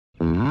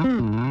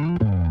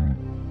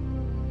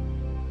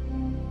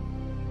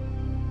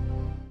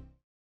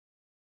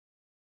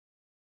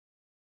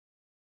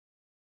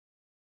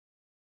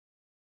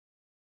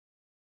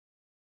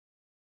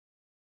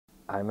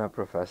I'm a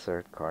professor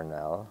at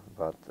Cornell,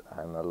 but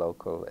I'm a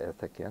local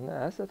Ithacan.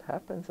 As it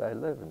happens, I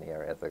live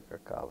near Ithaca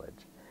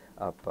College,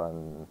 up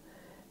on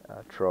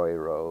Troy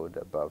Road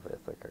above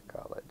Ithaca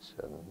College.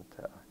 And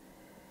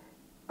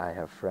I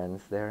have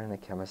friends there in the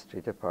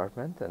chemistry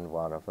department, and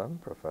one of them,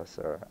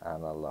 Professor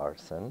Anna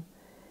Larson,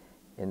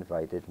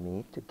 invited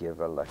me to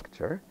give a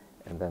lecture.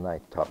 And then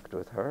I talked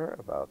with her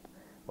about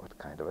what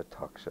kind of a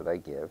talk should I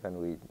give, and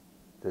we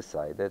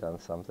decided on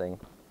something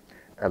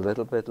a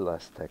little bit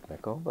less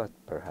technical, but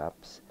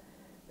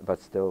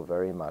still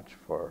very much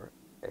for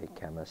a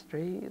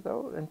chemistry,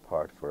 though in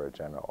part for a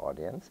general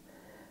audience,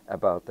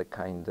 about the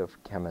kind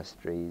of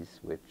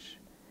chemistries which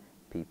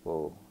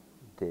people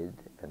did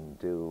and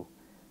do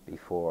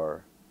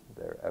before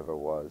there ever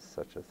was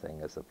such a thing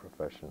as a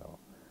professional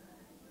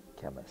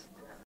chemist.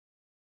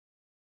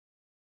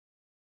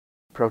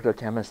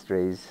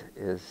 Protochemistries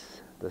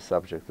is the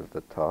subject of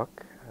the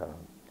talk.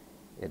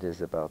 It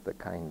is about the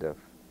kind of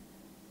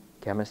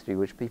chemistry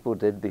which people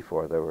did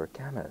before there were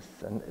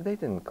chemists. And they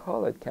didn't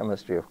call it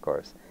chemistry, of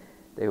course.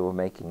 They were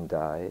making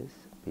dyes.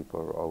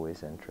 People were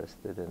always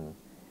interested in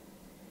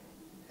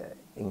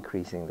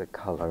increasing the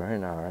color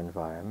in our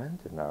environment,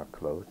 in our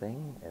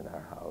clothing, in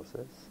our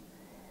houses.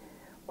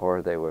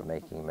 Or they were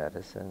making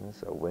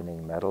medicines or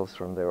winning medals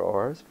from their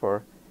ores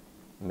for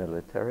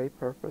military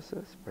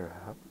purposes,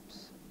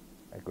 perhaps,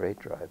 a great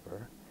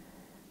driver.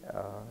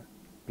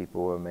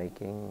 People were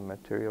making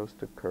materials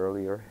to curl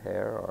your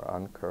hair or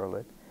uncurl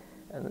it.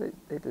 And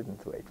they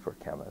didn't wait for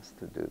chemists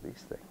to do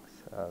these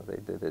things. They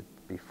did it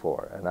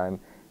before. And I'm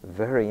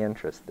very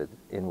interested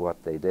in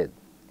what they did.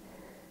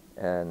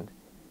 And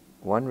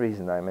one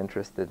reason I'm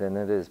interested in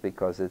it is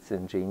because it's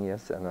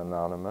ingenious and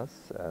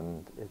anonymous,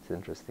 and it's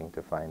interesting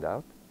to find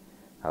out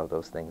how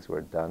those things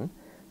were done.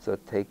 So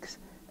it takes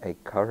a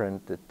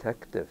current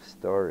detective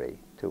story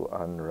to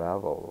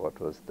unravel what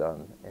was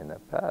done in the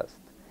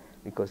past,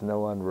 because no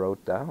one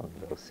wrote down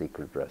those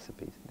secret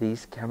recipes.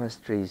 These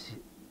chemistries,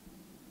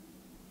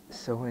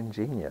 so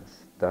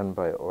ingenious, done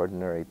by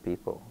ordinary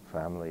people,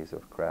 families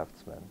of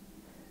craftsmen.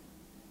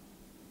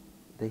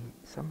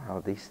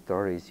 Somehow these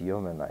stories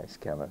humanize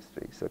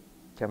chemistry. So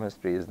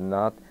chemistry is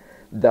not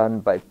done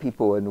by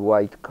people in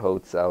white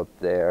coats out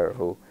there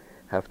who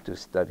have to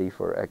study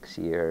for X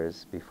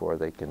years before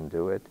they can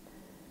do it.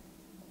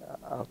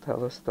 I'll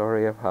tell a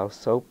story of how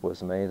soap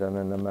was made on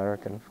an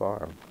American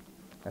farm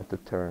at the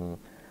turn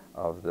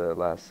of the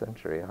last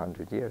century,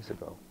 100 years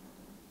ago.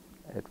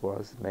 It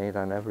was made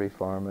on every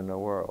farm in the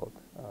world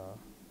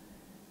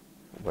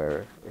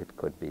where it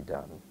could be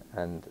done.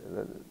 And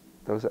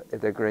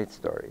they're great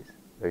stories.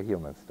 They're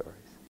human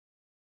stories.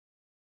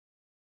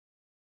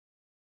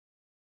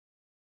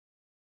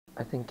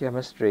 I think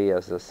chemistry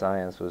as a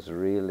science was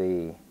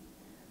really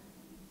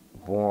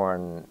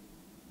born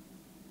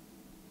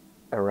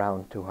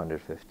around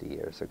 250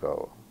 years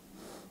ago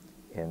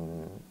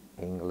in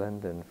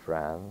England and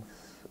France.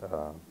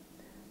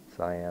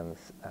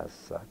 Science as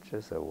such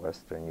is a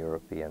Western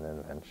European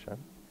invention,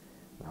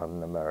 not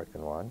an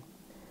American one.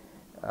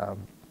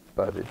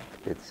 But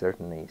it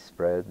certainly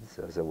spreads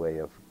as a way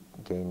of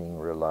gaining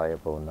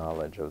reliable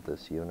knowledge of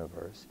this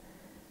universe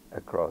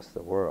across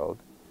the world.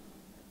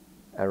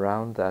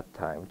 Around that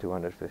time,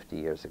 250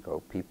 years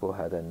ago, people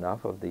had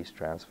enough of these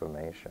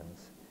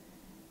transformations,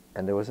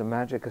 and there was a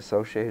magic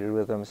associated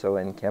with them. So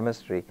in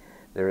chemistry,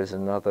 there is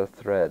another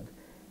thread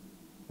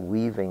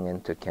weaving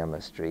into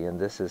chemistry, and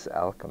this is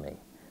alchemy,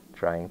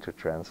 trying to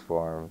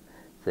transform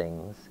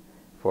things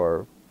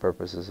for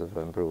purposes of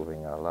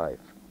improving our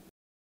life.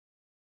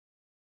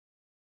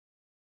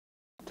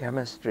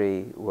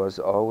 Chemistry was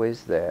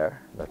always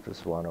there. That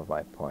was one of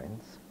my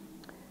points.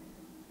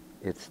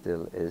 It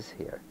still is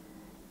here.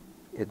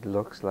 It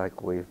looks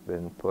like we've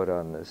been put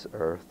on this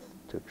earth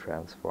to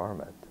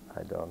transform it.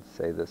 I don't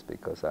say this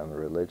because I'm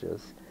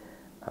religious.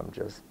 I'm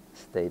just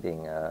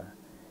stating a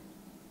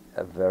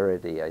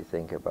verity, I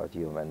think, about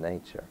human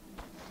nature.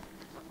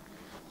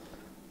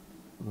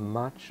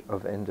 Much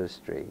of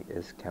industry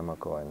is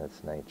chemical in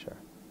its nature,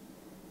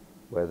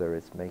 whether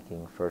it's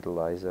making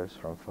fertilizers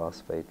from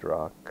phosphate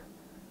rock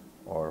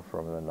or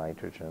from the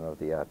nitrogen of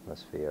the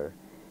atmosphere,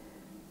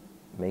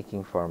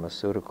 making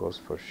pharmaceuticals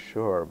for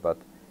sure, but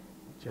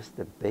just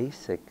the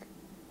basic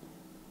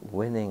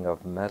winning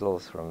of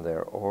metals from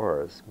their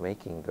ores,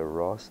 making the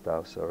raw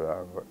stuffs of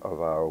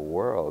our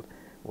world,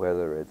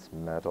 whether it's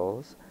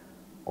metals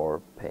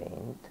or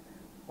paint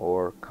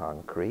or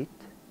concrete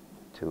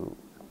to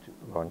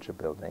launch a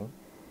building.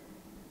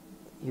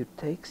 You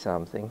take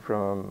something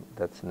from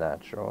that's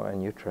natural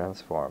and you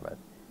transform it.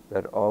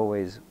 That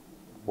always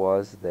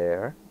was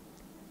there.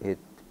 It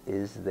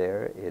is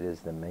there. It is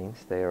the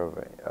mainstay of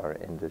our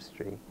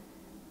industry,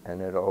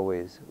 and it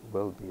always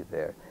will be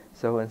there.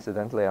 So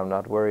incidentally, I'm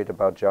not worried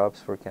about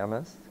jobs for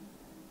chemists,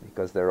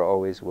 because there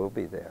always will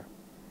be there.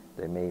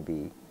 They may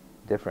be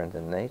different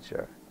in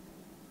nature.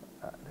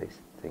 These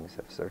things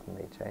have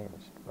certainly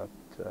changed, but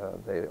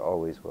they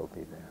always will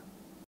be there.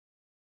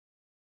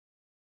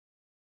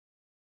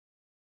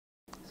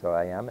 So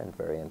I am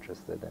very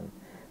interested in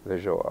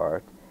visual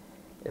art.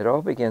 It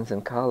all begins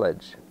in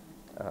college.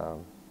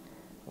 um,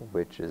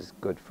 which is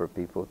good for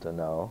people to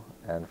know.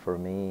 And for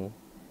me,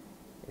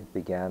 it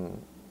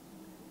began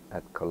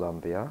at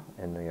Columbia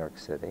in New York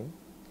City,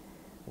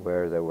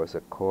 where there was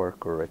a core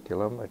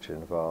curriculum which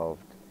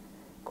involved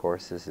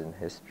courses in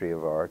history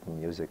of art and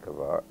music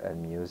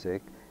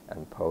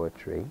and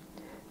poetry.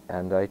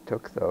 And I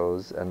took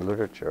those and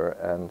literature,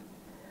 and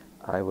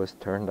I was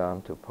turned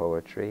on to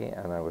poetry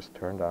and I was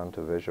turned on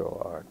to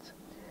visual arts.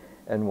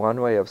 And one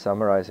way of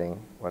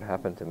summarizing what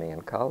happened to me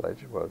in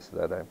college was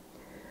that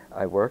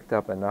I worked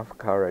up enough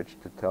courage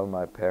to tell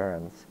my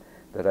parents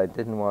that I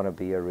didn't want to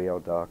be a real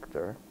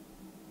doctor.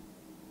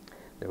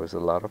 There was a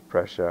lot of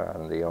pressure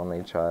on the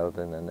only child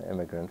in an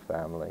immigrant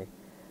family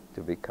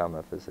to become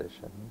a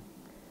physician.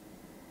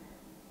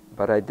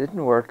 But I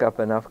didn't work up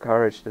enough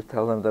courage to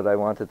tell them that I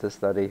wanted to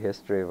study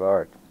history of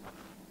art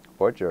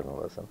or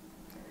journalism.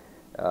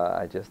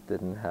 I just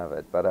didn't have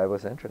it, but I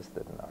was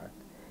interested in art.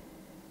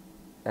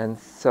 And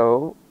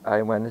so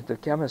I went into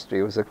chemistry.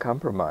 It was a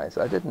compromise.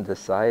 I didn't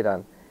decide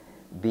on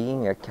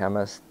being a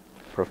chemist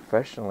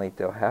professionally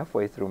till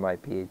halfway through my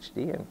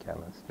PhD in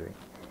chemistry.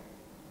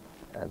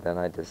 And then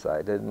I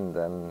decided, and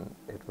then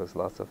it was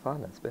lots of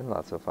fun. It's been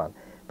lots of fun.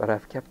 But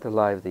I've kept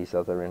alive these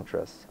other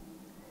interests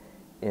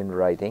in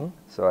writing,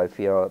 so I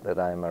feel that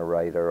I'm a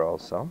writer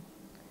also.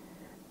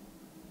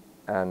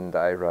 And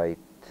I write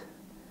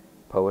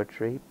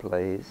poetry,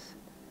 plays,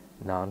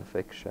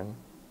 nonfiction.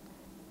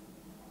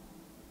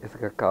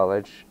 Ithaca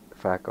College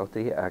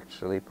faculty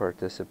actually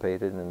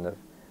participated in the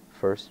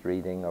first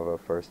reading of a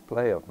first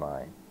play of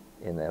mine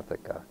in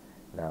Ithaca,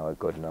 now a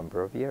good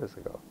number of years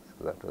ago.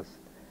 So that was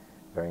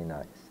very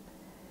nice.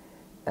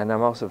 And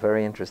I'm also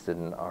very interested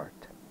in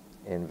art,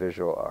 in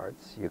visual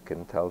arts. You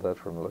can tell that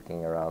from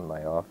looking around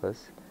my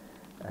office,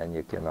 and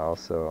you can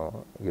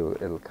also,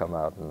 it'll come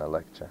out in the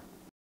lecture.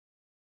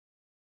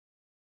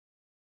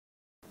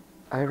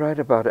 I write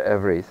about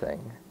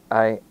everything.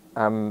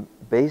 I'm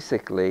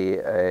basically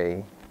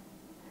a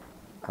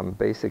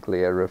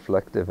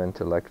reflective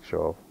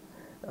intellectual.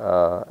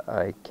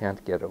 I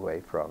can't get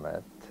away from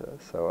it.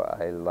 So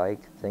I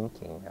like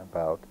thinking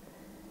about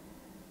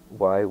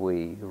why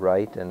we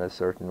write in a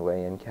certain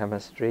way in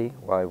chemistry,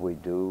 why we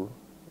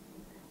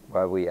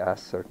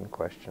ask certain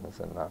questions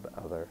and not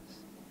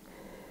others.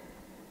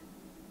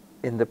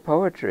 In the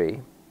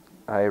poetry,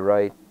 I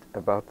write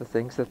about the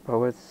things that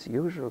poets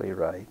usually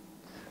write,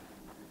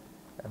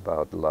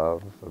 about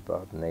love,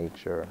 about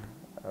nature,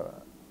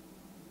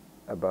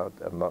 about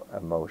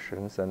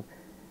emotions, and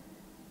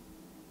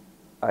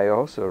I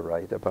also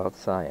write about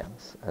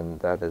science, and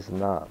that is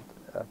not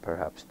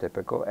perhaps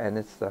typical, and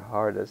it's the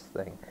hardest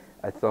thing.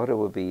 I thought it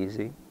would be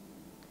easy.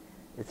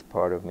 It's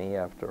part of me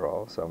after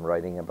all, so I'm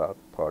writing about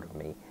part of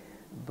me,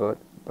 but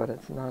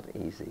it's not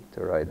easy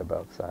to write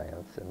about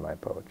science in my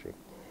poetry.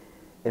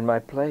 In my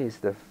plays,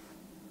 the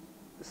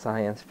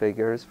science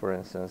figures, for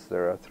instance,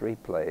 there are 3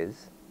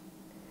 plays.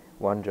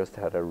 One just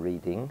had a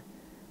reading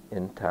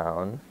in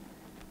town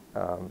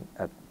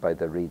by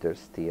the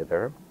Reader's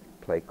Theater,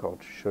 a play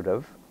called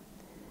Should've.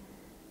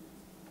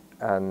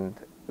 And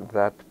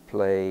that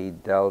play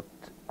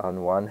dealt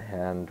on one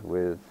hand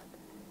with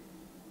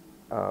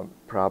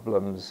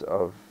problems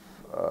of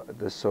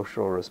the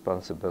social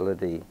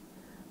responsibility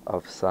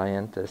of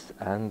scientists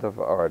and of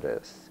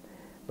artists,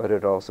 but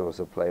it also was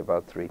a play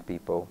about 3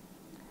 people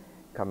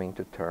coming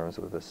to terms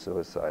with the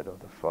suicide of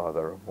the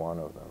father of one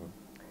of them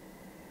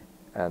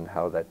and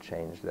how that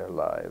changed their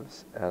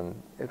lives.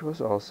 And it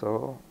was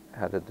also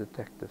had a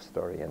detective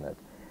story in it.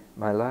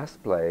 My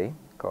last play,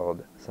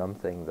 called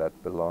Something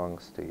That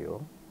Belongs to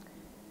You,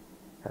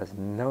 has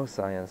no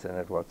science in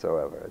it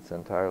whatsoever. It's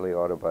entirely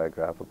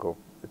autobiographical.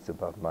 It's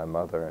about my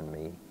mother and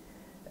me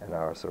and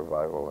our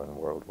survival in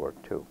World War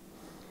II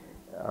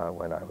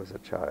when I was a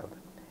child.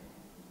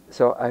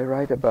 So I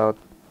write about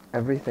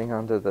everything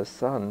under the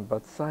sun,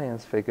 but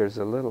science figures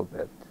a little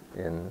bit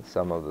in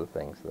some of the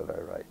things that I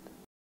write.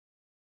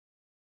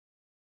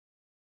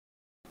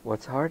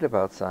 What's hard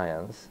about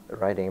science,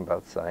 writing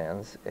about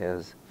science,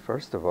 is,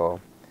 first of all,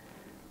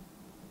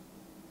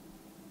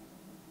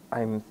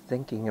 I'm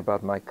thinking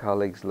about my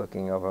colleagues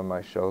looking over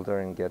my shoulder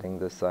and getting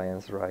the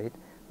science right,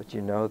 but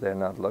you know they're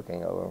not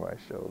looking over my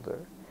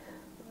shoulder,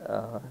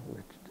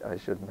 which I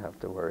shouldn't have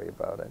to worry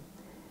about it.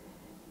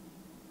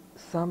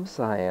 Some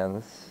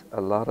science,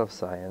 a lot of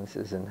science,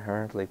 is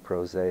inherently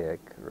prosaic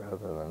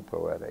rather than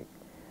poetic.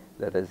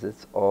 That is,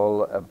 it's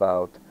all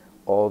about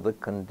all the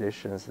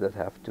conditions that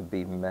have to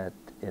be met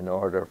in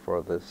order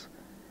for this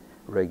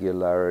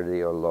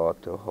regularity or law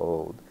to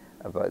hold.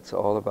 It's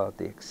all about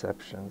the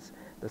exceptions.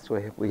 That's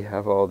why we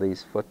have all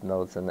these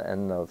footnotes and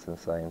endnotes in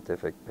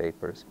scientific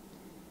papers.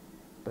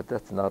 But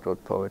that's not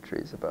what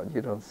poetry is about.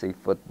 You don't see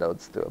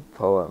footnotes to a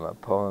poem. A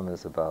poem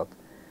is about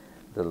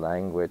the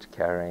language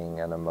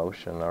carrying an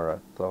emotion or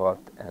a thought,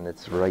 and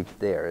it's right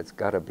there. It's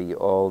got to be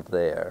all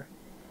there.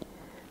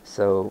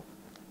 So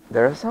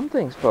there are some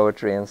things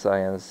poetry and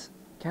science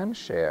can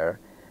share,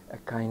 a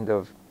kind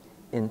of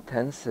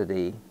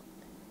intensity,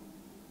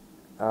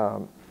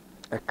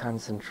 a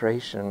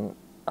concentration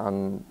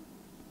on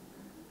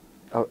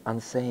on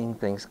saying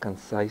things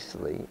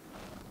concisely,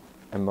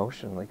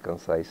 emotionally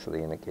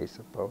concisely in the case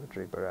of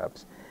poetry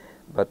perhaps,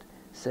 but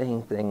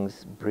saying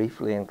things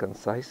briefly and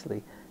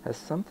concisely has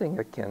something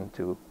akin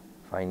to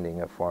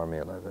finding a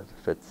formula that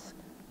fits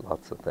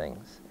lots of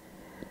things.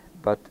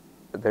 But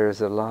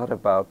there's a lot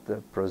about the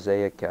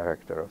prosaic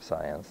character of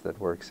science that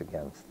works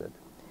against it.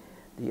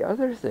 The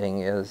other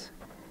thing is,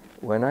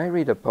 when I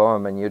read a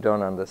poem and you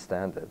don't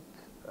understand it,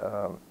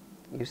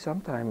 you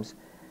sometimes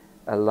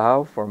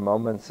allow for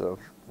moments of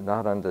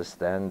not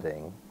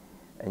understanding,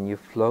 and you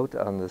float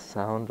on the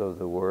sound of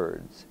the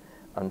words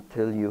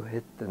until you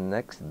hit the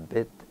next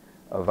bit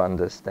of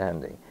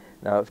understanding.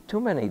 Now, if too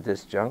many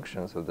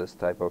disjunctions of this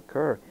type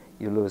occur,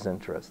 you lose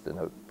interest in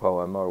a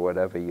poem or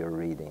whatever you're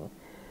reading.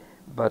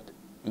 But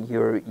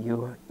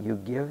you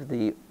give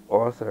the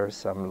author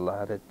some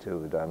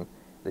latitude on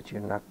that you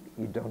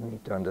don't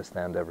need to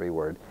understand every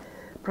word.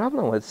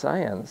 Problem with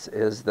science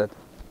is that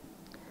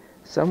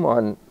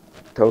someone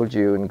told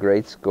you in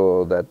grade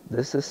school that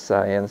this is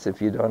science,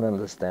 if you don't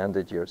understand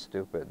it, you're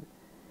stupid.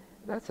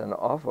 That's an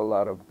awful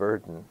lot of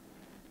burden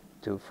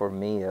for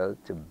me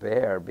to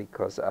bear,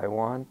 because I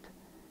want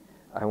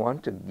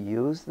to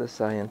use the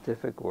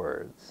scientific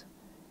words,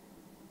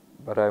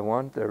 but I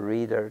want the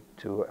reader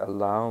to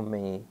allow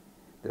me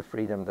the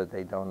freedom that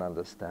they don't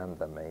understand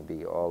them,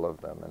 maybe all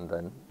of them, and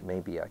then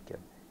maybe I can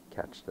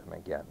catch them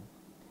again.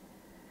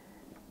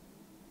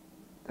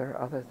 There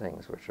are other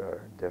things which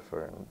are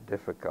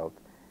difficult,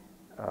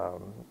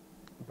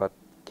 but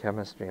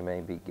chemistry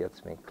maybe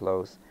gets me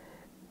close.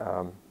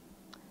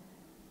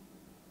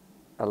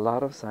 A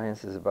lot of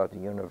science is about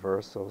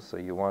universals, so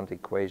you want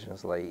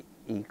equations like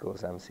E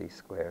equals mc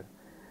squared.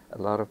 A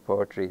lot of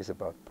poetry is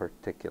about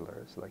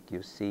particulars, like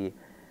you see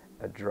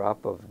a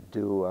drop of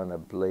dew on a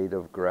blade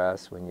of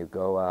grass when you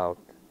go out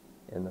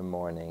in the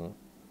morning,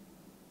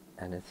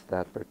 and it's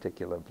that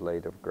particular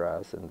blade of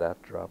grass and that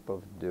drop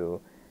of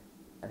dew,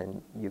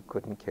 and you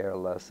couldn't care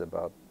less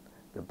about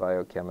the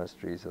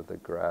biochemistries of the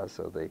grass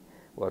or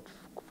what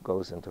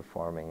goes into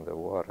forming the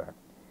water.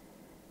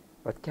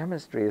 But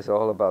chemistry is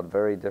all about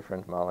very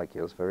different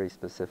molecules, very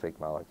specific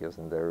molecules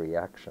and their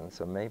reactions,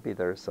 so maybe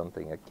there's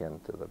something akin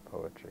to the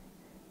poetry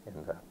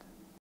in that.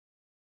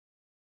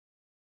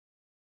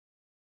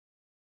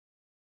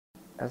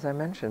 As I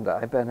mentioned,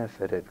 I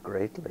benefited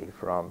greatly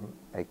from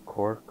a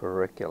core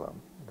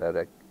curriculum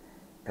that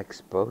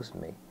exposed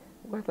me,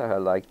 whether I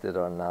liked it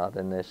or not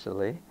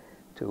initially,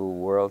 to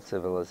world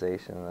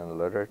civilization and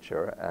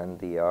literature and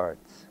the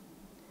arts.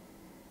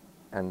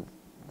 And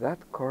that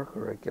core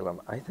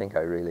curriculum, I think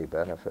I really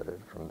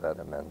benefited from that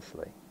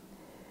immensely.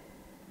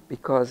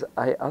 Because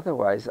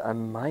otherwise I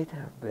might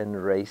have been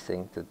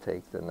racing to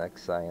take the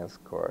next science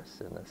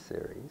course in a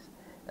series,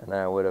 and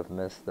I would have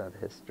missed that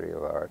history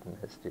of art and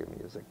history of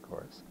music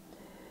course.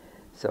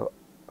 So,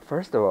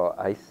 first of all,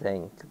 I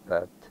think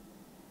that,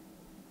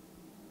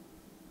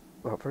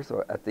 well, first of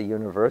all, at the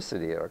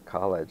university or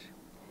college,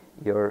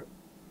 you're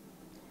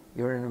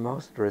in the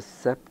most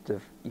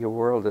receptive, your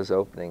world is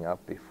opening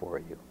up before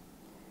you,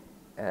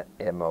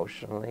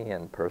 emotionally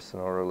and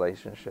personal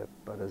relationship,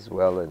 but as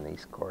well in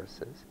these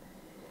courses.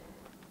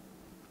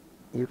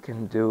 You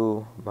can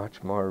do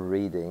much more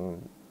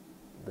reading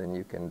than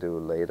you can do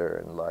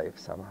later in life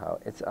somehow.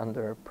 It's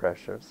under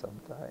pressure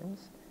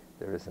sometimes.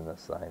 There is an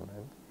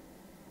assignment.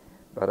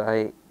 But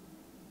I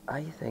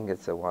think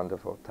it's a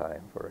wonderful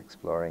time for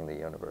exploring the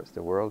universe.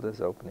 The world is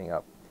opening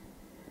up.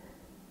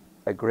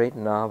 A great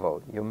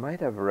novel. You might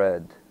have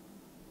read,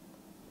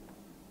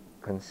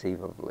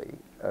 conceivably,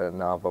 a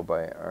novel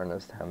by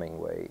Ernest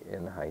Hemingway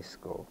in high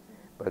school.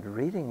 But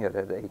reading it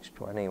at age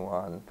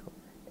 21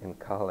 in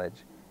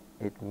college,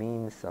 it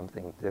means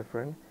something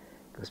different,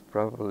 because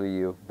probably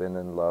you've been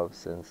in love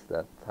since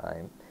that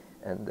time,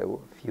 and a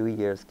few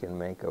years can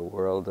make a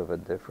world of a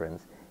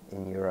difference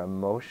in your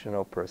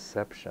emotional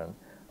perception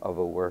of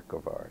a work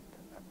of art,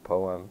 a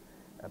poem,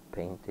 a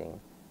painting,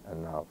 a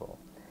novel.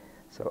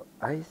 So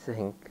I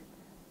think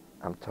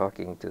I'm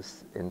talking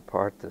in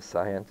part to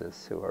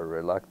scientists who are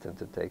reluctant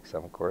to take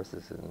some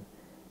courses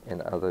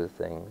in other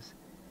things.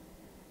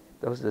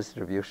 Those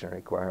distribution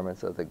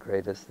requirements are the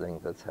greatest thing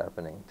that's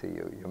happening to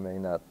you. You may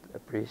not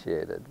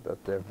appreciate it,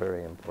 but they're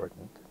very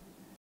important.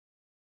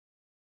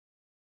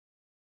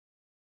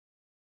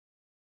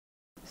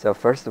 So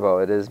first of all,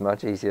 it is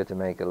much easier to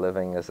make a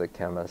living as a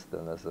chemist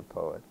than as a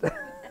poet.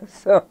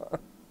 So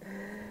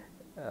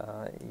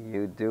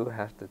you do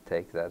have to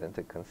take that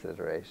into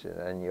consideration.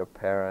 And your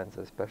parents,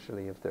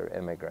 especially if they're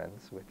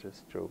immigrants, which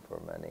is true for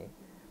many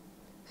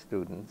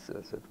students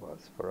as it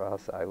was for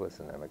us, I was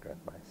an immigrant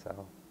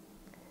myself.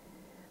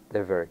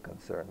 They're very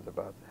concerned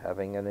about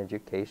having an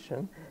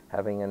education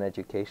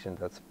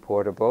that's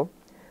portable.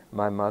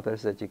 My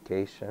mother's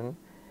education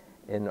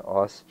in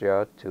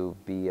Austria to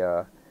be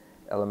a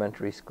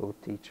elementary school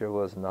teacher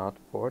was not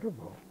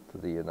portable to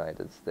the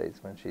United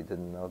States when she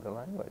didn't know the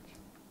language.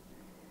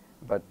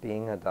 But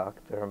being a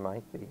doctor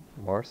might be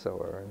more so,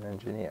 or an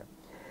engineer.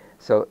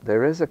 So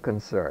there is a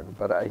concern,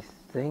 but I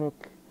think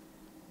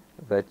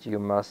that you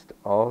must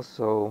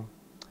also,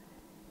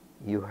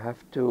 you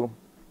have to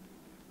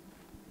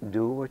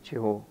do what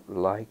you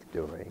like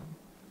doing,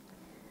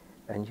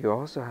 and you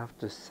also have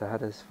to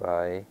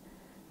satisfy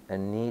a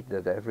need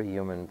that every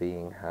human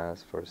being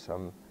has for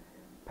some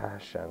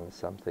passion,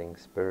 something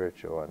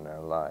spiritual in their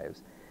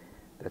lives.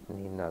 That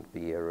need not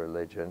be a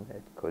religion.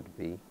 It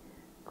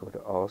could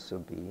also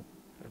be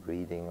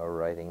reading or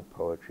writing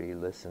poetry,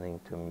 listening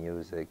to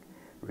music,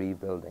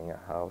 rebuilding a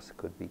house,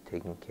 could be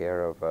taking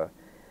care of a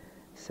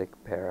sick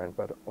parent.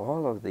 But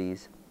all of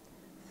these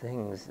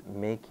things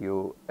make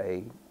you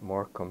a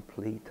more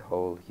complete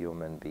whole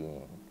human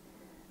being.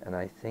 And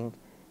I think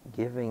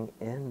giving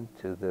in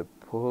to the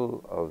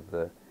pull of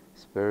the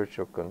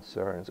spiritual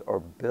concerns or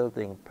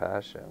building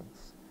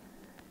passions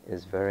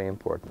is very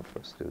important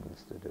for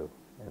students to do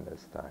in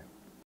this time.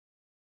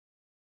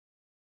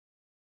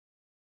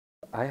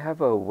 I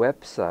have a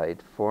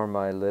website for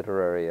my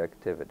literary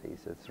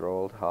activities. It's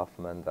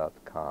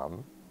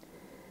roaldhoffman.com,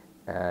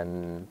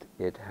 and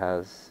it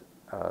has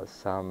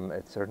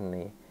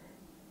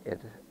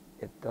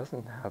it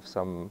doesn't have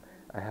some,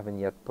 I haven't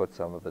yet put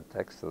some of the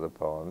text of the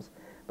poems,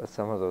 but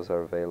some of those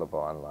are available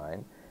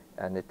online,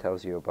 and it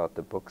tells you about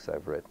the books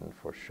I've written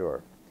for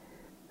sure.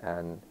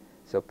 And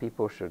so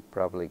people should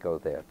probably go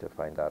there to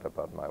find out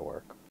about my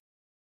work.